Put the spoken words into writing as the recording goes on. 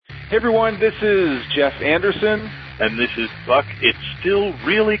Hey everyone, this is Jeff Anderson. And this is Buck. It's still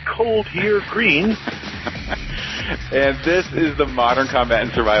really cold here, Green. And this is the Modern Combat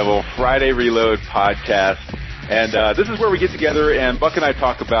and Survival Friday Reload podcast. And this is where we get together and Buck and I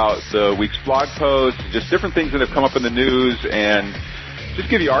talk about the week's blog posts, just different things that have come up in the news, and just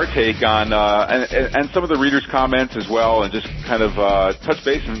give you our take on and some of the readers' comments as well, and just kind of touch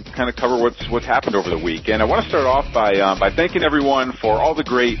base and kind of cover what's happened over the week. And I want to start off by thanking everyone for all the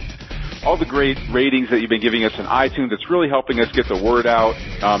great ratings that you've been giving us on iTunes. It's really helping us get the word out.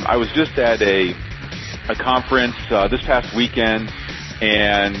 I was just at a conference this past weekend,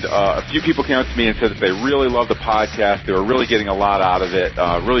 and a few people came up to me and said that they really love the podcast. They were really getting a lot out of it,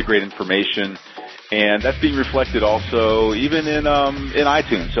 really great information. And that's being reflected also even in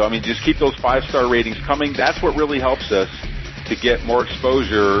iTunes. So, I mean, just keep those 5-star ratings coming. That's what really helps us to get more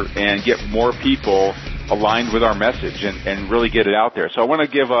exposure and get more people aligned with our message and really get it out there. So I want to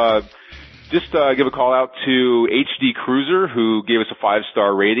give a call out to HD Cruiser, who gave us a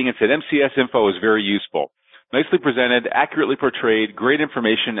 5-star rating and said MCS info is very useful. Nicely presented, accurately portrayed, great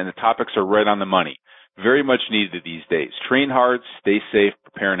information, and the topics are right on the money. Very much needed these days. Train hard, stay safe,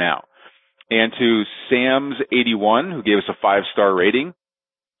 prepare now. And to Sam's81, who gave us a 5-star rating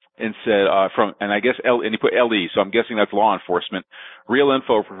and said, and he put LE, so I'm guessing that's law enforcement. Real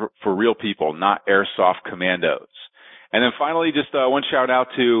info for real people, not airsoft commandos. And then finally, just one shout out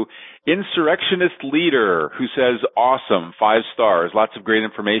to Insurrectionist Leader, who says, awesome, 5 stars, lots of great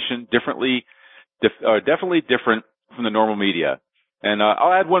information, definitely different from the normal media. And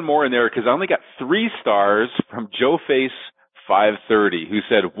I'll add one more in there because I only got 3 stars from Joe Face 530, who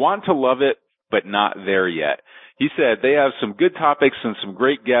said, want to love it, but not there yet. He said they have some good topics and some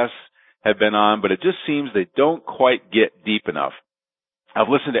great guests have been on, but it just seems they don't quite get deep enough. I've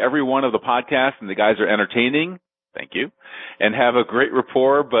listened to every one of the podcasts, and the guys are entertaining. Thank you. And have a great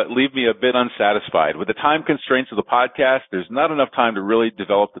rapport, but leave me a bit unsatisfied. With the time constraints of the podcast, there's not enough time to really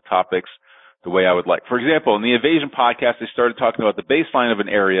develop the topics the way I would like. For example, in the Invasion podcast, they started talking about the baseline of an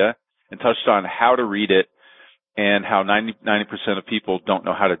area and touched on how to read it and how 90% of people don't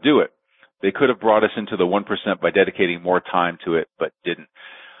know how to do it. They could have brought us into the 1% by dedicating more time to it, but didn't.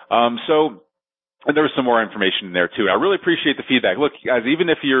 And there was some more information in there too. I really appreciate the feedback. Look, guys, even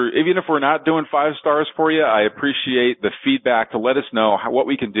if we're not doing 5 stars for you, I appreciate the feedback to let us know what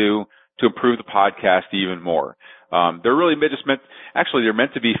we can do to improve the podcast even more. They're really they're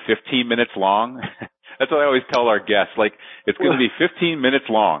meant to be 15 minutes long. That's what I always tell our guests. Like, it's going to be 15 minutes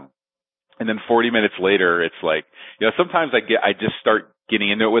long. And then 40 minutes later, it's like, sometimes I just start getting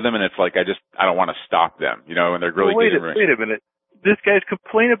into it with them, and it's like, I don't want to stop them, and they're really wait a minute. This guy's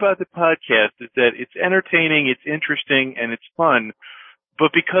complaint about the podcast is that it's entertaining, it's interesting, and it's fun, but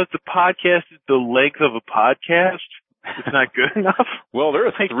because the podcast is the length of a podcast, it's not good enough. Well, there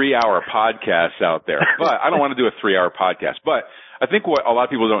are 3-hour podcasts out there, but I don't want to do a 3-hour podcast. But I think what a lot of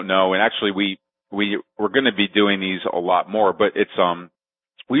people don't know, and actually we're going to be doing these a lot more, but it's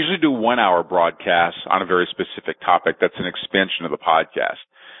we usually do 1-hour broadcasts on a very specific topic that's an expansion of the podcast.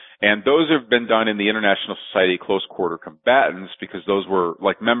 And those have been done in the International Society of Close Quarter Combatants because those were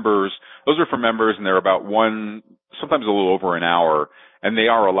like members. Those are for members, and they're about sometimes a little over an hour, and they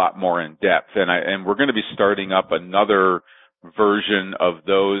are a lot more in depth. And we're going to be starting up another version of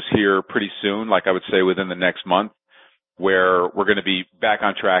those here pretty soon, like I would say within the next month, where we're going to be back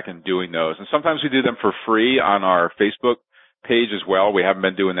on track and doing those. And sometimes we do them for free on our Facebook page as well. We haven't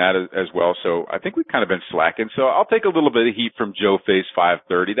been doing that as well, so I think we've kind of been slacking. So I'll take a little bit of heat from Joe Face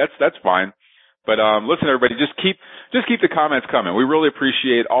 530. That's fine. But listen, everybody, just keep the comments coming. We really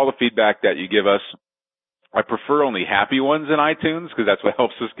appreciate all the feedback that you give us. I prefer only happy ones in iTunes because that's what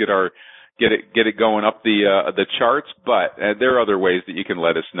helps us get it going up the charts. But there are other ways that you can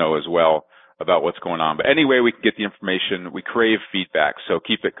let us know as well about what's going on. But anyway, we can get the information. We crave feedback, so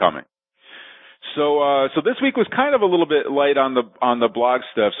keep it coming. So this week was kind of a little bit light on the blog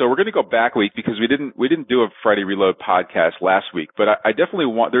stuff. So we're going to go back a week because we didn't do a Friday Reload podcast last week. But I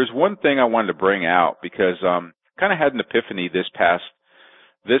definitely there's one thing I wanted to bring out because kind of had an epiphany this past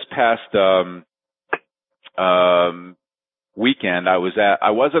weekend. I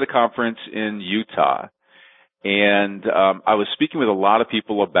was at a conference in Utah, and I was speaking with a lot of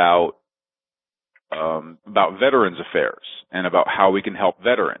people about veterans affairs and about how we can help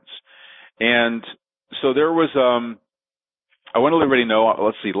veterans. And so there was, I want to let everybody know,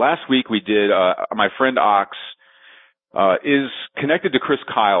 let's see, last week we did, my friend Ox, is connected to Chris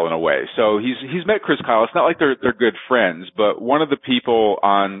Kyle in a way. So he's met Chris Kyle. It's not like they're good friends, but one of the people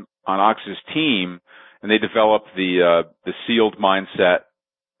on Ox's team, and they developed the SEALed mindset.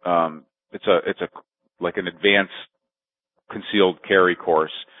 It's like an advanced concealed carry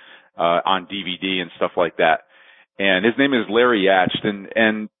course. on DVD and stuff like that. And his name is Larry Yatch,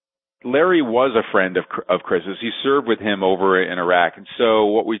 and Larry was a friend of Chris's. He served with him over in Iraq. And so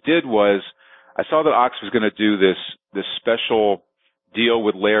what we did was, I saw that Ox was going to do this special deal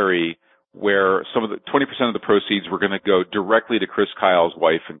with Larry where 20% of the proceeds were going to go directly to Chris Kyle's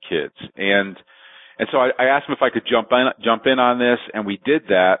wife and kids. And so I asked him if I could jump in on this, and we did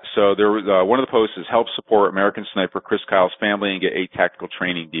that. So there was one of the posts is help support American Sniper Chris Kyle's family and get 8 tactical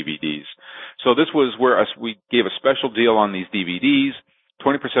training DVDs. So this was where we gave a special deal on these DVDs.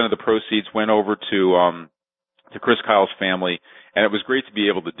 20% of the proceeds went over to Chris Kyle's family, and it was great to be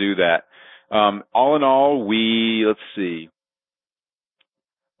able to do that. All in all, we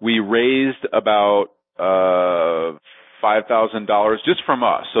raised about $5,000 just from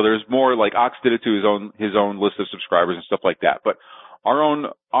us. So there's more, like Ox did it to his own list of subscribers and stuff like that. But our own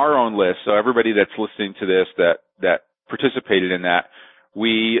list, so everybody that's listening to this that participated in that,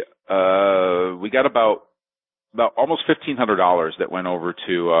 we got about almost $1,500 that went over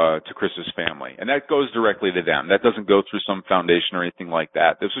to Chris's family, and that goes directly to them. That doesn't go through some foundation or anything like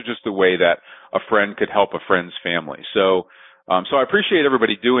that. This was just a way that a friend could help a friend's family. So I appreciate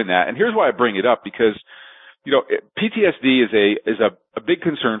everybody doing that. And here's why I bring it up, because PTSD is a big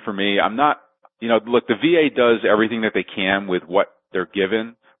concern for me. I'm not, look, the VA does everything that they can with what they're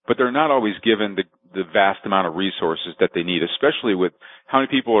given, but they're not always given the vast amount of resources that they need, especially with how many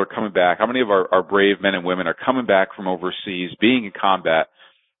people are coming back, how many of our brave men and women are coming back from overseas, being in combat.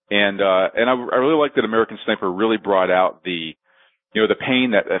 And I really like that American Sniper really brought out the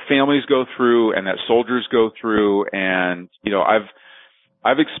pain that families go through and that soldiers go through. And,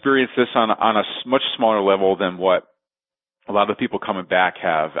 I've experienced this on a much smaller level than what a lot of people coming back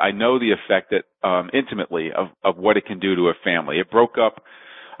have. I know the effect that, intimately of what it can do to a family. It broke up,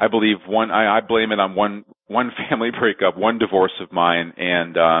 I believe I blame it on one family breakup, one divorce of mine,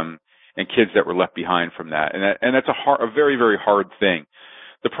 and kids that were left behind from that. And that's a very, very hard thing.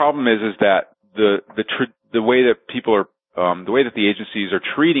 The problem is that the way that people are, the way that the agencies are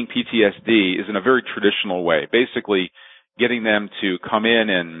treating PTSD is in a very traditional way. Basically, getting them to come in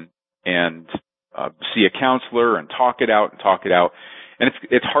and see a counselor and talk it out. And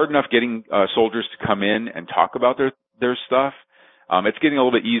it's hard enough getting soldiers to come in and talk about their stuff. It's getting a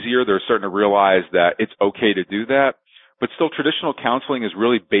little bit easier. They're starting to realize that it's okay to do that. But still, traditional counseling is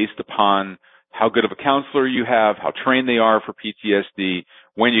really based upon how good of a counselor you have, how trained they are for PTSD,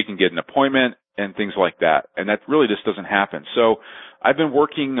 when you can get an appointment, and things like that. And that really just doesn't happen. So I've been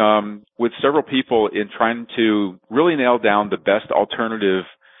working with several people in trying to really nail down the best alternative,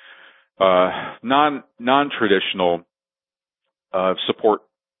 non-traditional support,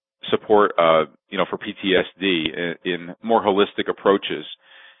 for PTSD in more holistic approaches.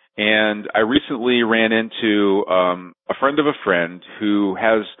 And I recently ran into a friend of a friend who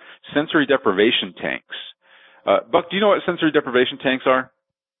has sensory deprivation tanks. Buck, do you know what sensory deprivation tanks are?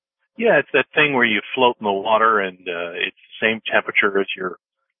 Yeah, it's that thing where you float in the water and it's the same temperature as your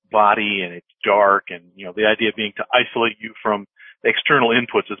body and it's dark, and the idea being to isolate you from external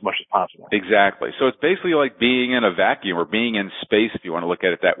inputs as much as possible. Exactly. So it's basically like being in a vacuum or being in space, if you want to look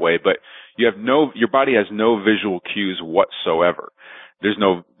at it that way, but your body has no visual cues whatsoever.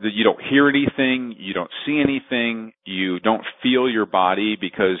 You don't hear anything, you don't see anything, you don't feel your body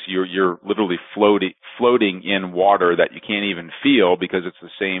because you're literally floating in water that you can't even feel because it's the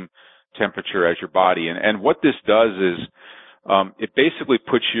same temperature as your body. And what this does is, it basically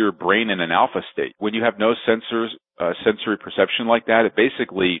puts your brain in an alpha state. When you have no sensory perception like that, it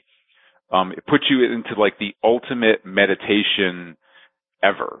basically, it puts you into like the ultimate meditation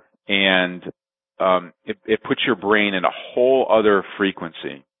ever. And it puts your brain in a whole other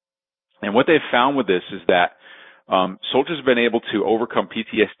frequency. And what they've found with this is that soldiers have been able to overcome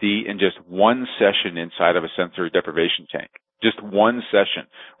PTSD in just one session inside of a sensory deprivation tank. Just one session,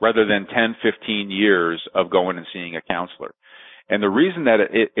 rather than 10, 15 years of going and seeing a counselor. And the reason that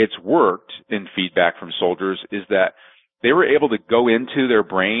it's worked in feedback from soldiers is that they were able to go into their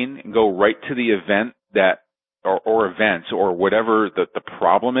brain and go right to the event or events or whatever the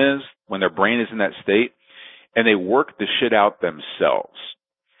problem is when their brain is in that state, and they work the shit out themselves.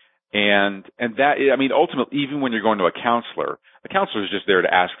 And that, ultimately, even when you're going to a counselor is just there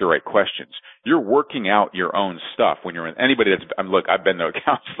to ask the right questions. You're working out your own stuff when you're in anybody I've been to a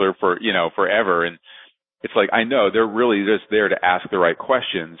counselor for, forever. And it's like, I know they're really just there to ask the right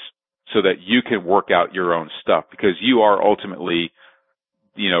questions so that you can work out your own stuff, because you are ultimately,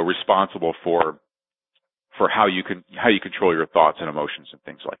 responsible for how you control your thoughts and emotions and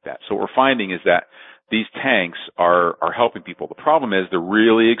things like that. So what we're finding is that these tanks are helping people. The problem is they're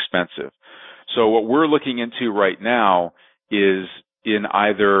really expensive. So what we're looking into right now is in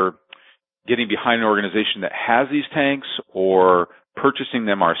either getting behind an organization that has these tanks or purchasing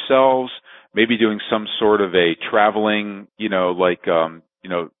them ourselves, maybe doing some sort of a traveling,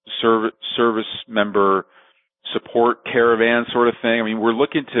 service member support caravan sort of thing. I mean, we're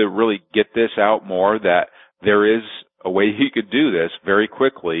looking to really get this out more, that there is a way you could do this very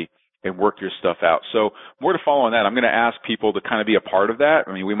quickly and work your stuff out. So more to follow on that. I'm going to ask people to kind of be a part of that.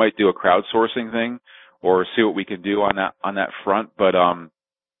 I mean, we might do a crowdsourcing thing or see what we can do on that front. But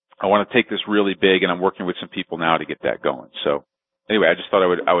I want to take this really big, and I'm working with some people now to get that going. So anyway, I just thought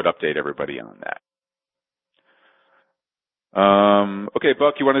I would update everybody on that. Okay,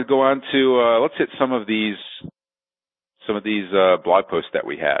 Buck, you want to go on to let's hit some of these blog posts that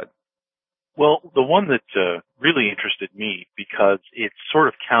we had. Well, the one that really interested me, because it's sort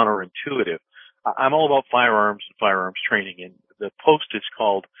of counterintuitive. I'm all about firearms and firearms training, and the post is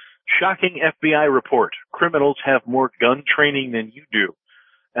called "Shocking FBI Report: Criminals Have More Gun Training Than You Do."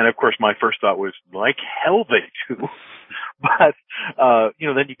 And of course, my first thought was, like hell they do. But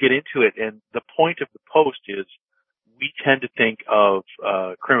then you get into it, and the point of the post is, we tend to think of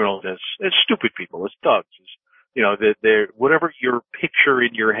criminals as stupid people, as thugs, they're whatever your picture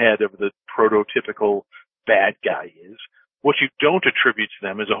in your head of the prototypical bad guy is. What you don't attribute to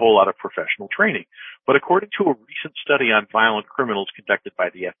them is a whole lot of professional training. But according to a recent study on violent criminals conducted by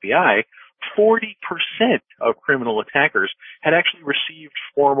the FBI, 40% of criminal attackers had actually received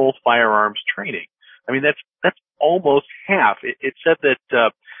formal firearms training. I mean, that's almost half. It said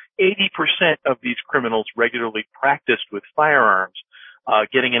that 80% of these criminals regularly practiced with firearms,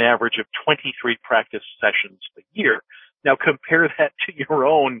 getting an average of 23 practice sessions a year. Now compare that to your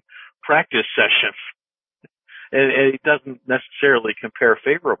own practice sessions. And it doesn't necessarily compare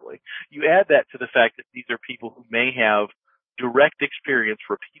favorably. You add that to the fact that these are people who may have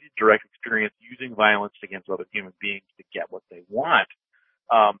repeated direct experience using violence against other human beings to get what they want.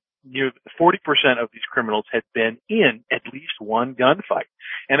 40% of these criminals had been in at least one gunfight,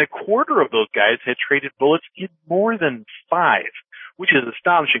 and a quarter of those guys had traded bullets in more than 5, which is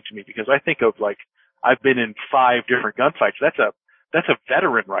astonishing to me, because I think of, like, I've been in 5 different gunfights. That's a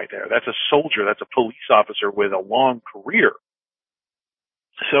veteran right there. That's a soldier. That's a police officer with a long career.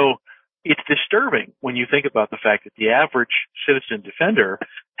 So it's disturbing when you think about the fact that the average citizen defender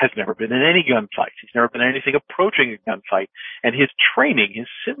has never been in any gunfights. He's never been in anything approaching a gunfight. And his training, his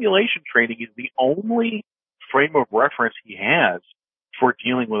simulation training, is the only frame of reference he has for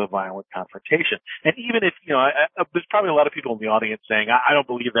dealing with a violent confrontation. And even if, there's probably a lot of people in the audience saying, I don't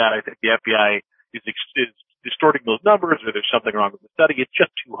believe that. I think the FBI is distorting those numbers, or there's something wrong with the study. It's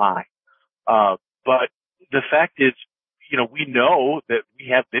just too high. But the fact is, we know that we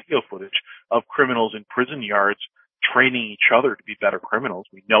have video footage of criminals in prison yards training each other to be better criminals.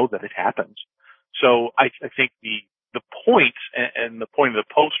 We know that it happens. So I think the point, and the point of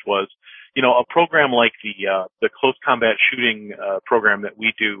the post was, a program like the close combat shooting program that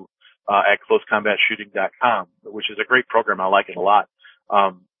we do at closecombatshooting.com, which is a great program. I like it a lot.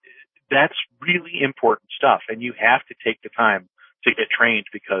 That's really important stuff, and you have to take the time to get trained,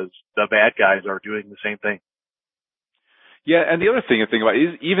 because the bad guys are doing the same thing. Yeah, and the other thing to think about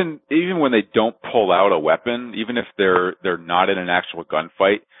is even when they don't pull out a weapon, even if they're not in an actual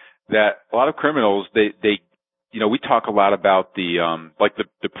gunfight, that a lot of criminals they we talk a lot about the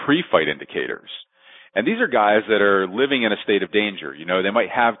pre-fight indicators. And these are guys that are living in a state of danger. They might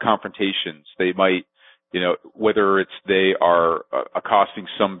have confrontations. They might, whether it's they are accosting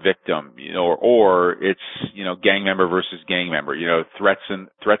some victim, or it's, gang member versus gang member, threats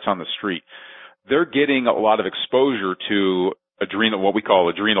on the street. They're getting a lot of exposure to what we call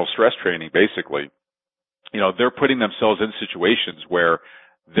adrenal stress training, basically. They're putting themselves in situations where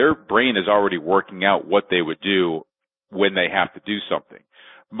their brain is already working out what they would do when they have to do something.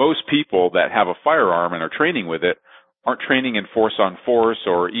 Most people that have a firearm and are training with it aren't training in force on force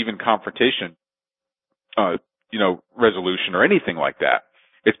or even confrontation, resolution or anything like that.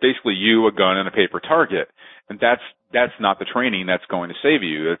 It's basically you, a gun, and a paper target. And that's not the training that's going to save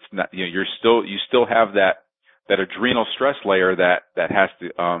you. It's not, you still have that adrenal stress layer that has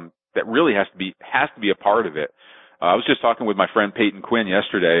to, that really has to be a part of it. I was just talking with my friend Peyton Quinn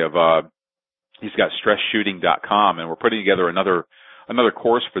yesterday he's got StressShooting.com, and we're putting together another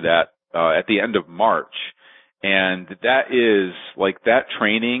course for that, at the end of March. And that is, that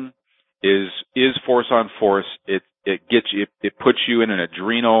training is force on force. It gets you, it puts you in a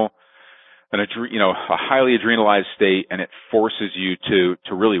highly adrenalized state, and it forces you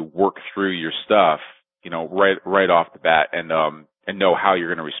to really work through your stuff, right off the bat, and know how you're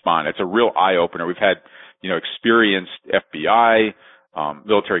going to respond. It's a real eye opener. We've had, experienced FBI,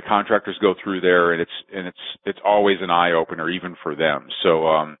 military contractors go through there, and it's always an eye opener even for them.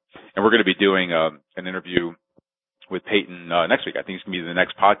 So, And we're going to be doing an interview with Peyton next week. I think it's going to be the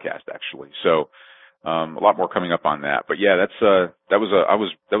next podcast, actually. So a lot more coming up on that. But yeah, that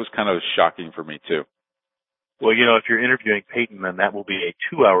was kind of shocking for me too. Well, if you're interviewing Peyton, then that will be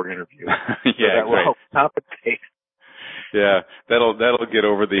a 2-hour interview. Yeah, that will help compensate. Yeah, that'll get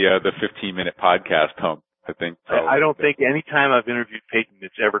over the 15-minute podcast hump, I think. Probably. I don't think any time I've interviewed Peyton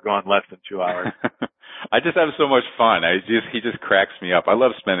it's ever gone less than 2 hours. I just have so much fun. He just cracks me up. I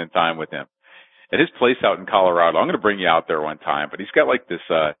love spending time with him. At his place out in Colorado, I'm going to bring you out there one time, but he's got like this,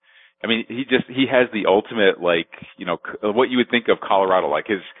 he has the ultimate, what you would think of Colorado, like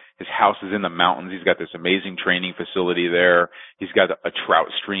his house is in the mountains. He's got this amazing training facility there. He's got a trout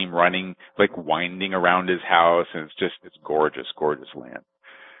stream running, like winding around his house, and it's gorgeous, gorgeous land.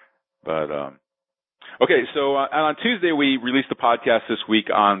 But, okay, so on Tuesday we released a podcast this week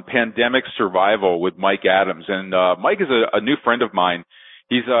on pandemic survival with Mike Adams, and Mike is a new friend of mine.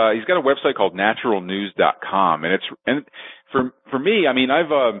 He's got a website called naturalnews.com, and for me, I mean,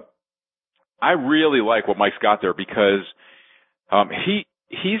 I really like what Mike's got there because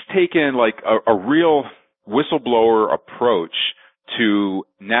he's taken like a real whistleblower approach to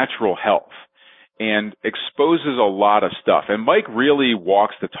natural health and exposes a lot of stuff. And Mike really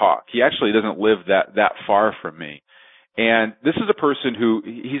walks the talk. He actually doesn't live that far from me. And this is a person who,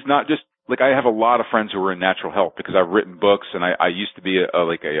 he's not just, like, I have a lot of friends who are in natural health because I've written books, and I used to be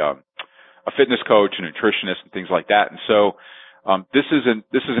a fitness coach and nutritionist and things like that. And so this is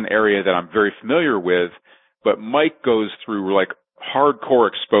an area that I'm very familiar with, but Mike goes through like hardcore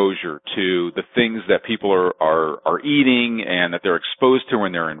exposure to the things that people are eating and that they're exposed to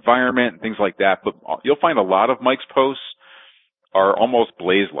in their environment and things like that. But you'll find a lot of Mike's posts are almost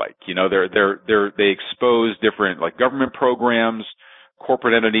Blaze-like. They expose different like government programs,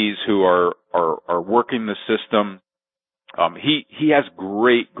 corporate entities who are working the system. He has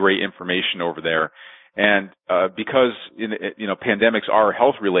great information over there. And because pandemics are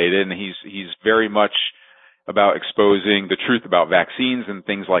health related, and he's very much about exposing the truth about vaccines and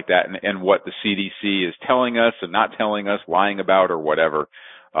things like that, and what the CDC is telling us and not telling us, lying about or whatever.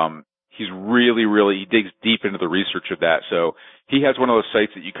 He's he digs deep into the research of that. So he has one of those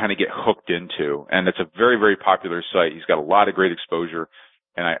sites that you kind of get hooked into, and it's a very, very popular site. He's got a lot of great exposure,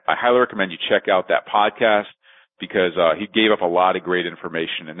 and I highly recommend you check out that podcast because he gave up a lot of great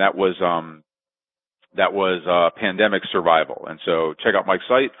information, and that was pandemic survival. And so check out Mike's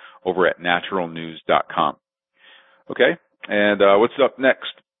site over at naturalnews.com. Okay, and what's up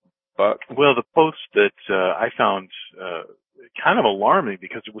next, Buck? Well, the post that I found kind of alarming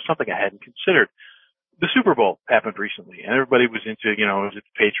because it was something I hadn't considered. The Super Bowl happened recently, and everybody was into, was it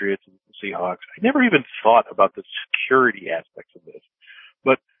the Patriots and the Seahawks? I never even thought about the security aspects of this.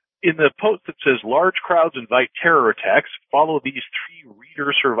 But in the post that says, large crowds invite terror attacks, follow these 3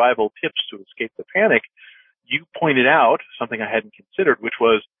 reader survival tips to escape the panic, you pointed out something I hadn't considered, which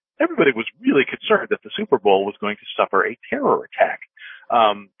was everybody was really concerned that the Super Bowl was going to suffer a terror attack.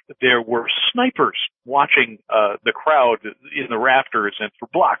 There were snipers watching the crowd in the rafters and for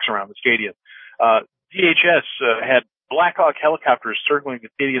blocks around the stadium. DHS had Black Hawk helicopters circling the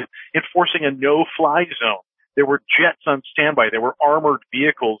stadium, enforcing a no-fly zone. There were jets on standby. There were armored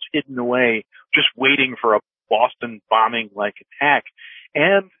vehicles hidden away, just waiting for a Boston bombing-like attack.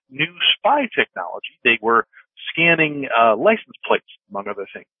 And new spy technology. They were scanning license plates, among other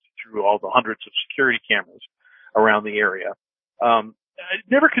things, through all the hundreds of security cameras around the area. I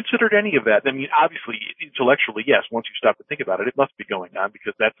never considered any of that. I mean, obviously, intellectually, yes, once you stop to think about it, it must be going on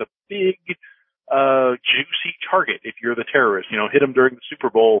because that's a big, juicy target if you're the terrorist. Hit them during the Super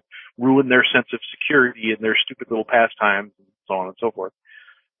Bowl, ruin their sense of security and their stupid little pastimes and so on and so forth.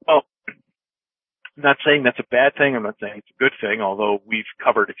 Well, I'm not saying that's a bad thing. I'm not saying it's a good thing, although we've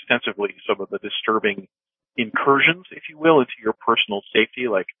covered extensively some of the disturbing incursions, if you will, into your personal safety,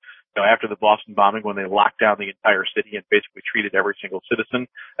 like after the Boston bombing when they locked down the entire city and basically treated every single citizen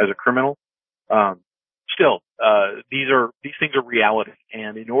as a criminal. Still, these things are reality,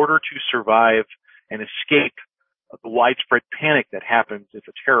 and in order to survive and escape the widespread panic that happens if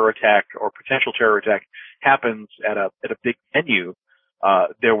a terror attack or potential terror attack happens at a big venue,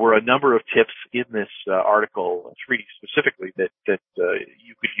 there were a number of tips in this article, 3 specifically, that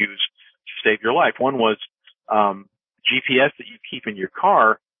you could use to save your life. One was GPS that you keep in your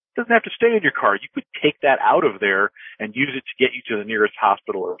car doesn't have to stay in your car. You could take that out of there and use it to get you to the nearest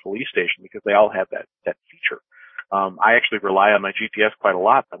hospital or police station because they all have that feature. I actually rely on my GPS quite a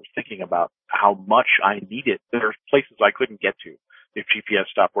lot. I was thinking about how much I need it. There are places I couldn't get to if GPS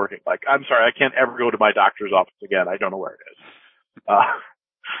stopped working. Like, I'm sorry, I can't ever go to my doctor's office again. I don't know where it is.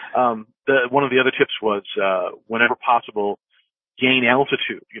 One of the other tips was, whenever possible, gain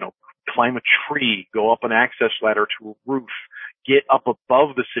altitude, climb a tree, go up an access ladder to a roof, get up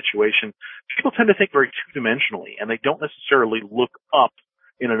above the situation. People tend to think very two-dimensionally, and they don't necessarily look up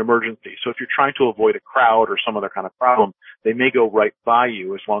in an emergency. So if you're trying to avoid a crowd or some other kind of problem, they may go right by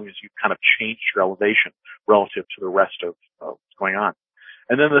you as long as you kind of change your elevation relative to the rest of what's going on.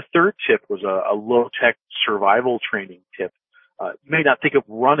 And then the third tip was a low-tech survival training tip. You may not think of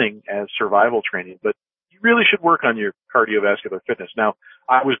running as survival training, but you really should work on your cardiovascular fitness. Now,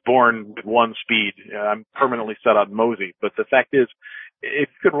 I was born with one speed. I'm permanently set on Mosey, but the fact is, if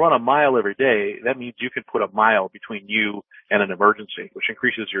you can run a mile every day, that means you can put a mile between you and an emergency, which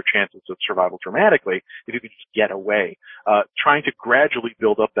increases your chances of survival dramatically if you can just get away. Trying to gradually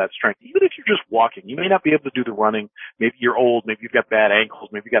build up that strength, even if you're just walking. You may not be able to do the running. Maybe you're old. Maybe you've got bad ankles.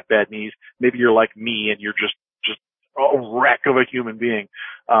 Maybe you've got bad knees. Maybe you're like me and you're just a wreck of a human being.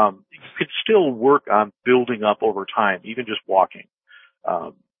 You can still work on building up over time, even just walking.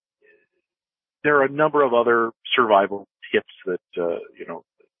 There are a number of other survival tips that,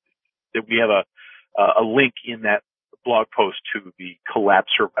 that we have a link in that blog post to the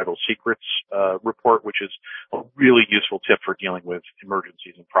Collapse Survival Secrets report, which is a really useful tip for dealing with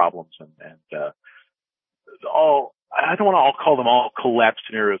emergencies and problems and all. I don't want to all call them all collapse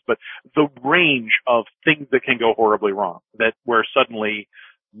scenarios, but the range of things that can go horribly wrong, that where suddenly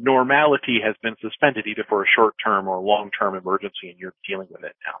normality has been suspended either for a short-term or long-term emergency and you're dealing with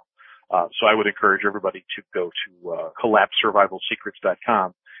it now. So I would encourage everybody to go to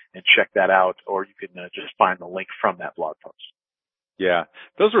collapsesurvivalsecrets.com and check that out, or you can just find the link from that blog post. Yeah.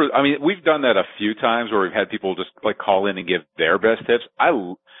 We've done that a few times where we've had people just like call in and give their best tips.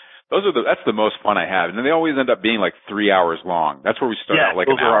 That's the most fun I have. And then they always end up being like 3 hours long. That's where we start out like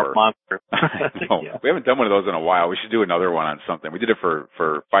an hour. Those are our monsters. Yeah. We haven't done one of those in a while. We should do another one on something. We did it for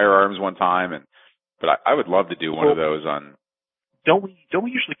firearms one time, but I would love to do one of those on. Don't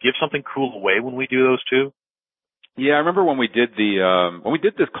we usually give something cool away when we do those too? Yeah, I remember when we did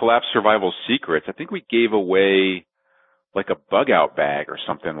this Collapse Survival Secrets, I think we gave away like a bug out bag or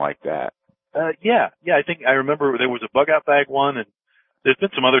something like that. Yeah, I think I remember there was a bug out bag one, and there's been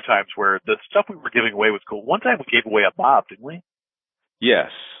some other times where the stuff we were giving away was cool. One time we gave away a bob, didn't we?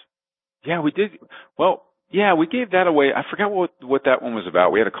 Yes. Yeah, we did. Well, yeah, we gave that away. I forgot what that one was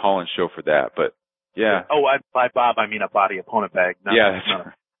about. We had a call-in show for that, but yeah. Oh, by bob, I mean a body opponent bag. Yeah.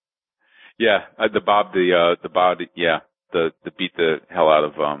 Yeah, the beat the hell out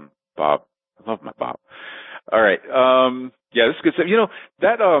of Bob. I love my Bob. All right. Yeah, this is good stuff.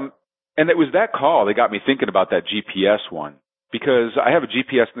 That and it was that call that got me thinking about that GPS one, because I have a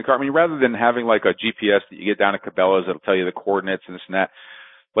GPS in the car. I mean, rather than having like a GPS that you get down at Cabela's that'll tell you the coordinates and this and that,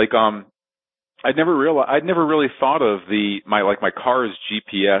 like I'd never really thought of my car's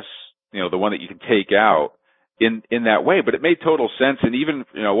GPS, the one that you can take out in that way, but it made total sense. And even,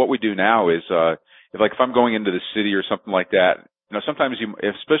 what we do now is, if I'm going into the city or something like that, sometimes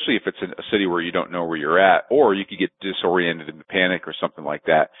especially if it's in a city where you don't know where you're at, or you could get disoriented into panic or something like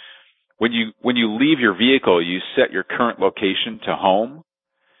that. When you leave your vehicle, you set your current location to home.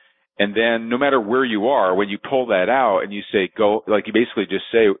 And then no matter where you are, when you pull that out and you say go, like you basically just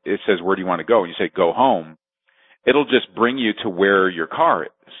say, it says, where do you want to go? And you say go home. It'll just bring you to where your car is.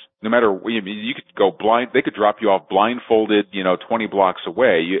 No matter, you could go blind, they could drop you off blindfolded, 20 blocks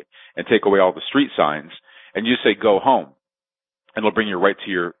away and take away all the street signs, and you say go home, and it'll bring you right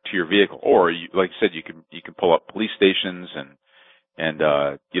to your vehicle. Or like you said, you can pull up police stations and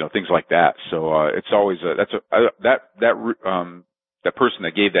things like that. So it's always that person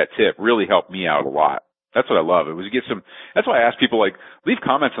that gave that tip really helped me out a lot. That's what I love. That's why I ask people, like, leave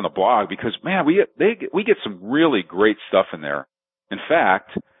comments on the blog, because man, we get some really great stuff in there. In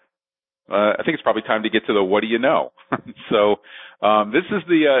fact, I think it's probably time to get to the what do you know. So this is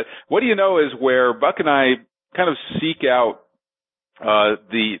the what do you know, is where Buck and I kind of seek out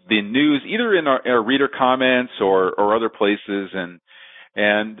the news either in our reader comments or other places,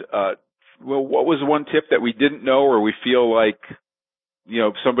 and what was one tip that we didn't know, or we feel like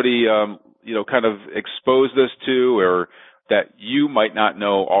somebody kind of exposed us to, or that you might not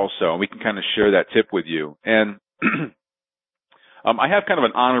know also, and we can kind of share that tip with you. And I have kind of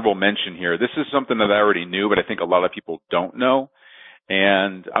an honorable mention here. This is something that I already knew, but I think a lot of people don't know.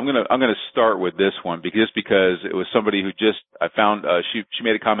 And I'm gonna start with this one because it was somebody who I found she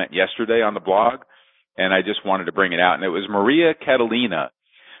made a comment yesterday on the blog, and I just wanted to bring it out. And it was Maria Catalina,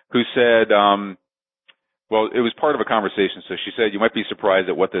 who said, well, it was part of a conversation. So she said, you might be surprised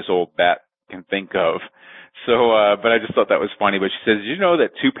at what this old bat can think of. So, but I just thought that was funny. But she says, did you know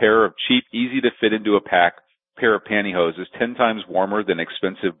that 2 pair of cheap, easy to fit into a pair of pantyhose is 10 times warmer than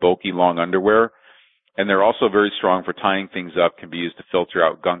expensive, bulky, long underwear? and they're also very strong for tying things up, can be used to filter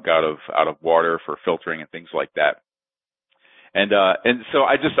out gunk out of water for filtering and things like that. And so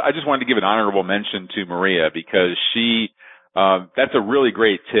I just wanted to give an honorable mention to Maria because she, that's a really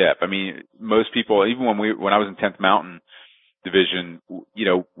great tip. I mean, most people, even when I was in 10th Mountain Division, you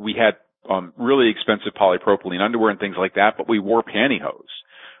know, we had, really expensive polypropylene underwear and things like that, but we wore pantyhose.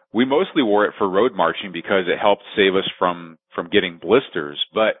 We mostly wore it for road marching because it helped save us from getting blisters,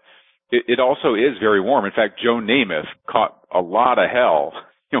 but it also is very warm. In fact, Joe Namath caught a lot of hell,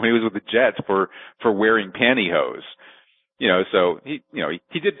 you know, when he was with the Jets for wearing pantyhose. You know, so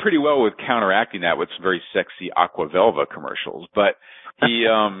he did pretty well with counteracting that with some very sexy Aquavelva commercials, but he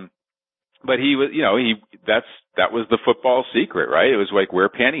was, you know, that was the football secret, right? It was like wear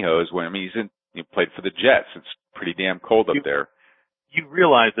pantyhose when, I mean, he played for the Jets. It's pretty damn cold up there. You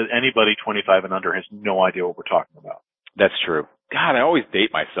realize that anybody 25 and under has no idea what we're talking about. That's true. God, I always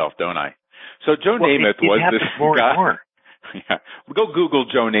date myself, don't I? So Joe Namath was this guy. More. Yeah. Go Google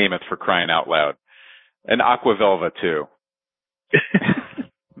Joe Namath for crying out loud. And Aquavelva too.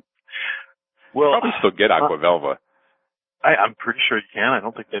 Well, probably still get Aquavelva. I'm pretty sure you can. I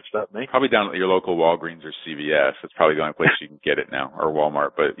don't think they've stopped making. Probably down at your local Walgreens or CVS. It's probably the only place you can get it now, or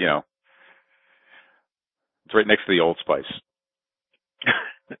Walmart. But you know, it's right next to the Old Spice.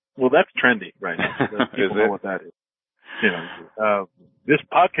 Well, that's trendy right now. People know what that is. You know, this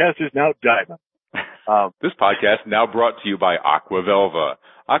podcast is now Diamond. This podcast now brought to you by Aquavelva.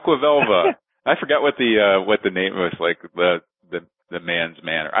 Aquavelva. I forgot what the name was, like the man's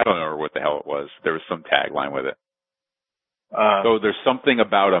manner. I don't know what the hell it was. There was some tagline with it. So there's something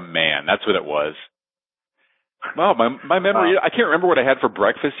about a man. That's what it was. Well, my memory, I can't remember what I had for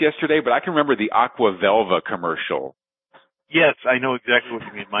breakfast yesterday, but I can remember the Aquavelva commercial. Yes, I know exactly what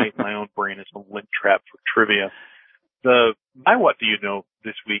you mean. My own brain is a lint trap for trivia. My what do you know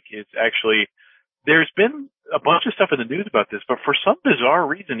this week is actually, there's been a bunch of stuff in the news about this, but for some bizarre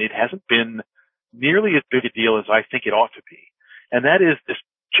reason, it hasn't been nearly as big a deal as I think it ought to be. And that is this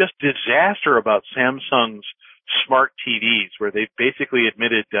just disaster about Samsung's smart TVs, where they've basically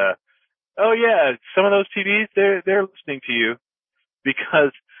admitted, oh yeah, some of those TVs, they're listening to you,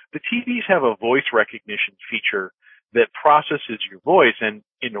 because the TVs have a voice recognition feature that processes your voice, and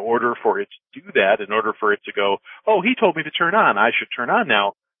in order for it to do that, in order for it to go, oh, he told me to turn on, I should turn on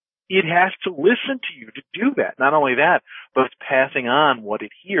now, it has to listen to you to do that. Not only that, but it's passing on what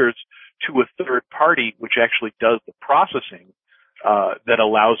it hears to a third party, which actually does the processing that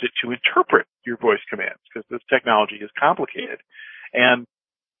allows it to interpret your voice commands, because this technology is complicated. And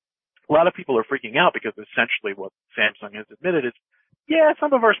a lot of people are freaking out because essentially what Samsung has admitted is, yeah,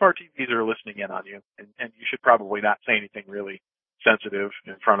 some of our smart TVs are listening in on you, and you should probably not say anything really sensitive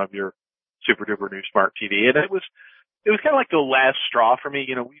in front of your super duper new smart TV. And it was kind of like the last straw for me.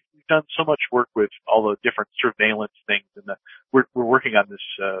 You know, we've done so much work with all the different surveillance things, and we're working on this,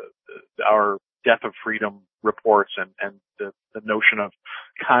 our Death of Freedom reports and the notion of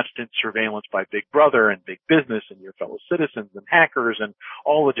constant surveillance by Big Brother and big business and your fellow citizens and hackers and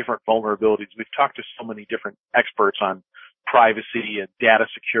all the different vulnerabilities. We've talked to so many different experts on privacy and data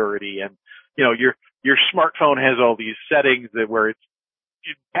security, and you know, your smartphone has all these settings where it's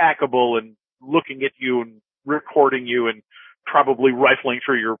hackable and looking at you and recording you and probably rifling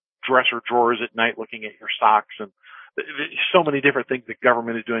through your dresser drawers at night looking at your socks, and so many different things the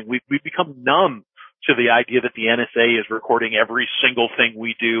government is doing. We've become numb to the idea that the NSA is recording every single thing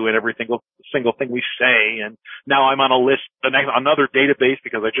we do and every single thing we say. And now I'm on a list, another database,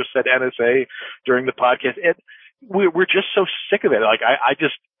 because I just said NSA during the podcast. And we're just so sick of it. Like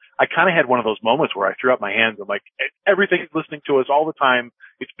I kind of had one of those moments where I threw up my hands. I'm like, everything's listening to us all the time.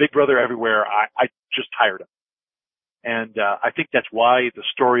 It's Big Brother everywhere. I just tired of it. And I think that's why the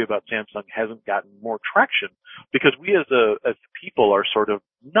story about Samsung hasn't gotten more traction, because we as people are sort of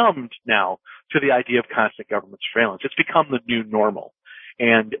numbed now to the idea of constant government surveillance. It's become the new normal.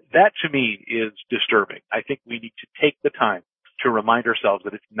 And that to me is disturbing. I think we need to take the time to remind ourselves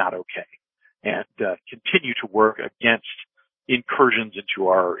that it's not okay, and continue to work against incursions into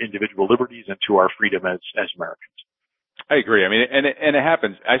our individual liberties and to our freedom as Americans. I agree. I mean, and it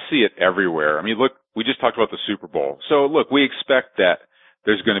happens. I see it everywhere. I mean, look, we just talked about the Super Bowl. So look, we expect that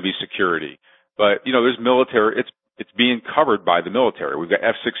there's going to be security, but you know, there's military. It's being covered by the military. We've got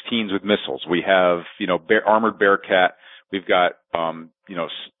F-16s with missiles. We have, you know, armored Bearcat. We've got, you know,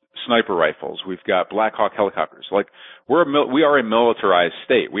 sniper rifles. We've got Black Hawk helicopters. Like we are a militarized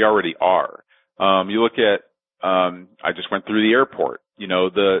state. We already are. You look at, I just went through the airport. You know,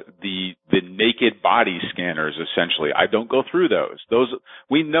 the naked body scanners, essentially. I don't go through those.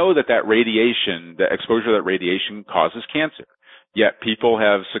 We know that radiation, the exposure to that radiation causes cancer. yet people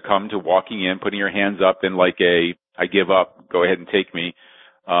have succumbed to walking in, putting your hands up in like I give up, go ahead and take me.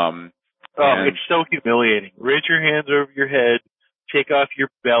 It's so humiliating. Raise your hands over your head, take off your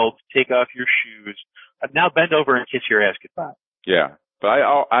belt, take off your shoes. Now bend over and kiss your ass goodbye. Yeah. But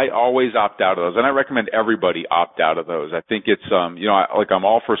I always opt out of those, and I recommend everybody opt out of those. I think it's, I'm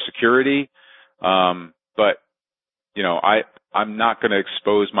all for security, but, I'm not going to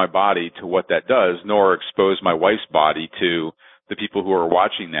expose my body to what that does, nor expose my wife's body to the people who are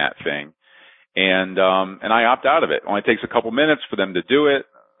watching that thing. And I opt out of it. It only takes a couple minutes for them to do it.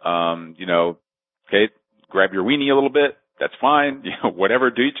 Okay, grab your weenie a little bit. That's fine. Whatever,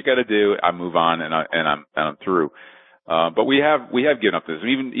 do what you got to do. I move on and I'm through. But we have given up this.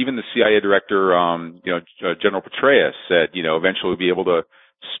 Even the CIA director, General Petraeus said, eventually we'll be able to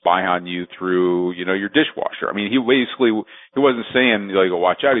spy on you through, your dishwasher. I mean, he wasn't saying,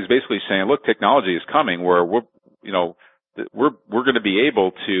 watch out. He's basically saying, look, technology is coming where we're going to be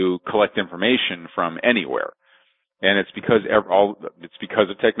able to collect information from anywhere. And it's because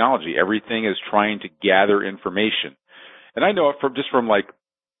of technology. Everything is trying to gather information. And I know it from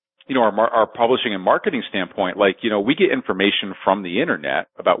our publishing and marketing standpoint, we get information from the internet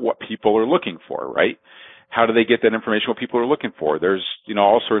about what people are looking for, right? How do they get that information, what people are looking for? There's,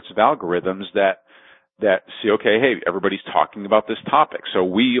 all sorts of algorithms that see, okay, hey, everybody's talking about this topic. So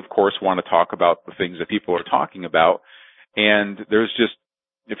we, of course, want to talk about the things that people are talking about. And there's just,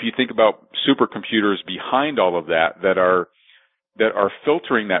 if you think about supercomputers behind all of that are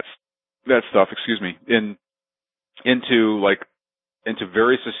filtering that stuff, into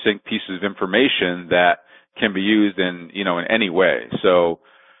very succinct pieces of information that can be used in any way. So,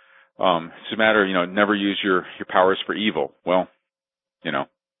 it's a matter of, never use your powers for evil. Well,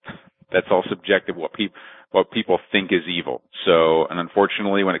 that's all subjective, what people think is evil. So, and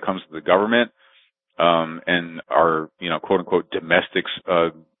unfortunately, when it comes to the government, and our, quote unquote domestic,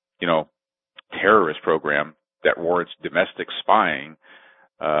 terrorist program that warrants domestic spying,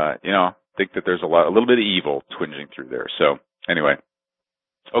 think that there's a little bit of evil twinging through there. So anyway.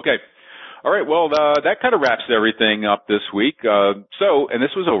 Okay. All right. Well, that kind of wraps everything up this week. And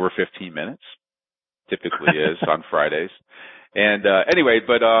this was over 15 minutes. Typically is on Fridays. And,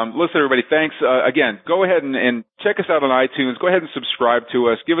 listen, everybody, thanks. Again, go ahead and check us out on iTunes. Go ahead and subscribe to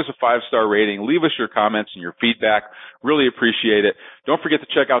us. Give us a 5-star rating. Leave us your comments and your feedback. Really appreciate it. Don't forget to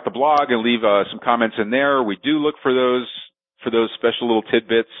check out the blog and leave some comments in there. We do look for those special little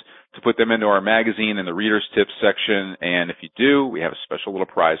tidbits to put them into our magazine in the Reader's Tips section. And if you do, we have a special little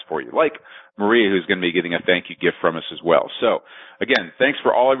prize for you, like Maria, who's going to be getting a thank you gift from us as well. So, again, thanks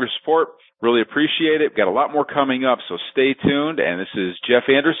for all of your support. Really appreciate it. We've got a lot more coming up, so stay tuned. And this is Jeff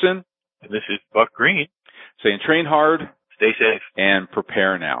Anderson. And this is Buck Green. Saying train hard. Stay safe. And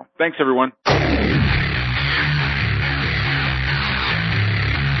prepare now. Thanks, everyone.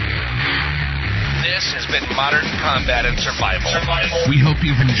 This has been Modern Combat and Survival. We hope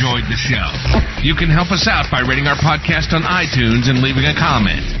you've enjoyed the show. You can help us out by rating our podcast on iTunes and leaving a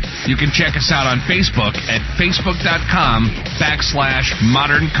comment. You can check us out on Facebook at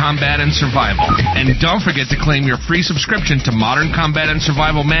facebook.com/Modern Combat and Survival. And don't forget to claim your free subscription to Modern Combat and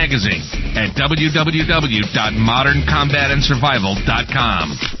Survival magazine at www.moderncombatandsurvival.com.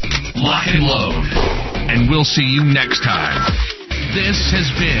 Lock and load. And we'll see you next time. This has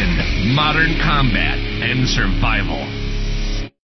been Modern Combat and Survival.